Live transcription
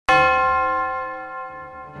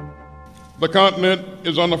The continent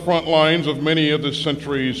is on the front lines of many of this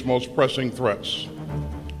century's most pressing threats,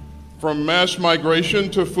 from mass migration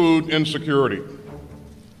to food insecurity,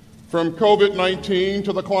 from COVID-19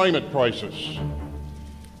 to the climate crisis,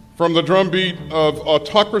 from the drumbeat of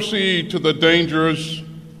autocracy to the dangers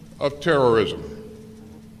of terrorism.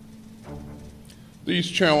 These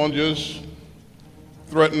challenges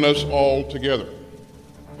threaten us all together.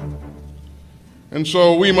 And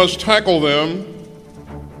so we must tackle them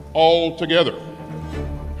all together.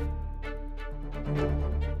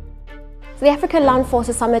 The African Land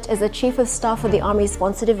Forces Summit is a Chief of Staff for the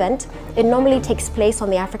Army-sponsored event. It normally takes place on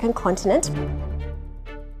the African continent.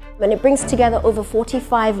 And it brings together over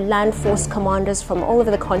 45 land force commanders from all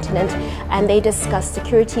over the continent, and they discuss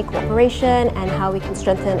security cooperation and how we can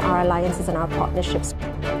strengthen our alliances and our partnerships.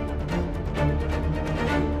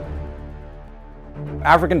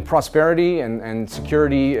 African prosperity and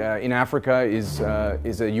security in Africa is a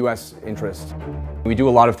U.S. interest. We do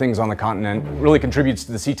a lot of things on the continent. It really contributes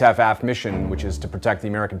to the SETAF-AF mission, which is to protect the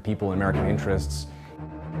American people and American interests.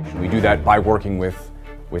 We do that by working with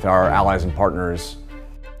our allies and partners.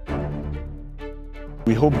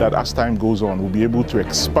 We hope that as time goes on, we'll be able to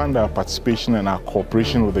expand our participation and our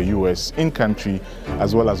cooperation with the U.S. in country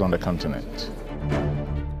as well as on the continent.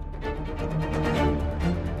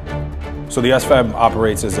 So the SFAB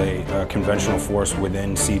operates as a conventional force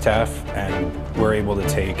within SETAF, and we're able to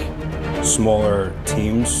take smaller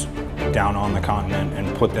teams down on the continent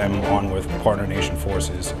and put them on with partner nation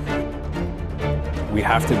forces. We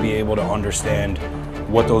have to be able to understand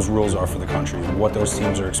what those rules are for the country, what those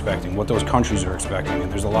teams are expecting, what those countries are expecting. And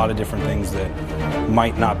there's a lot of different things that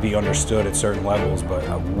might not be understood at certain levels, but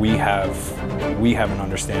we have an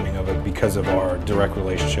understanding of it because of our direct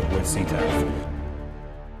relationship with SETAF.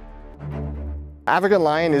 African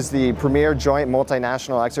Lion is the premier joint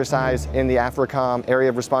multinational exercise in the AFRICOM area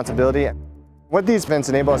of responsibility. What these events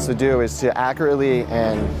enable us to do is to accurately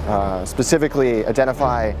and specifically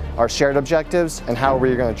identify our shared objectives and how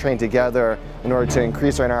we're going to train together in order to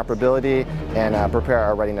increase our interoperability and prepare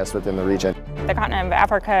our readiness within the region. The continent of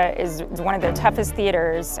Africa is one of the toughest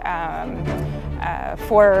theaters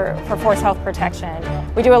for force health protection.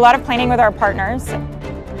 We do a lot of planning with our partners.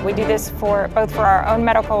 We do this both for our own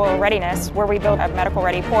medical readiness, where we build a medical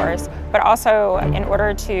ready force, but also in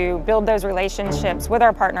order to build those relationships with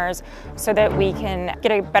our partners so that we can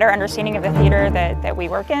get a better understanding of the theater that we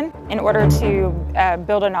work in order to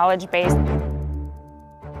build a knowledge base.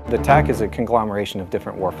 The TAC is a conglomeration of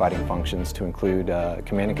different warfighting functions to include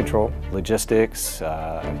command and control, logistics,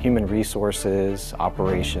 human resources,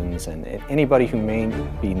 operations, and anybody who may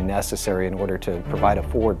be necessary in order to provide a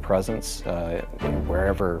forward presence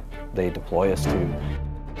wherever they deploy us to.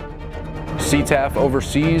 SETAF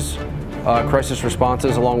oversees crisis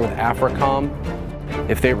responses along with AFRICOM.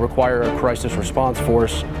 If they require a crisis response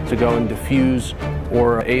force to go and defuse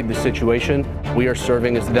or aid the situation, we are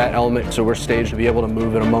serving as that element, so we're staged to be able to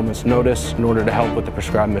move at a moment's notice in order to help with the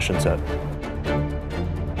prescribed mission set.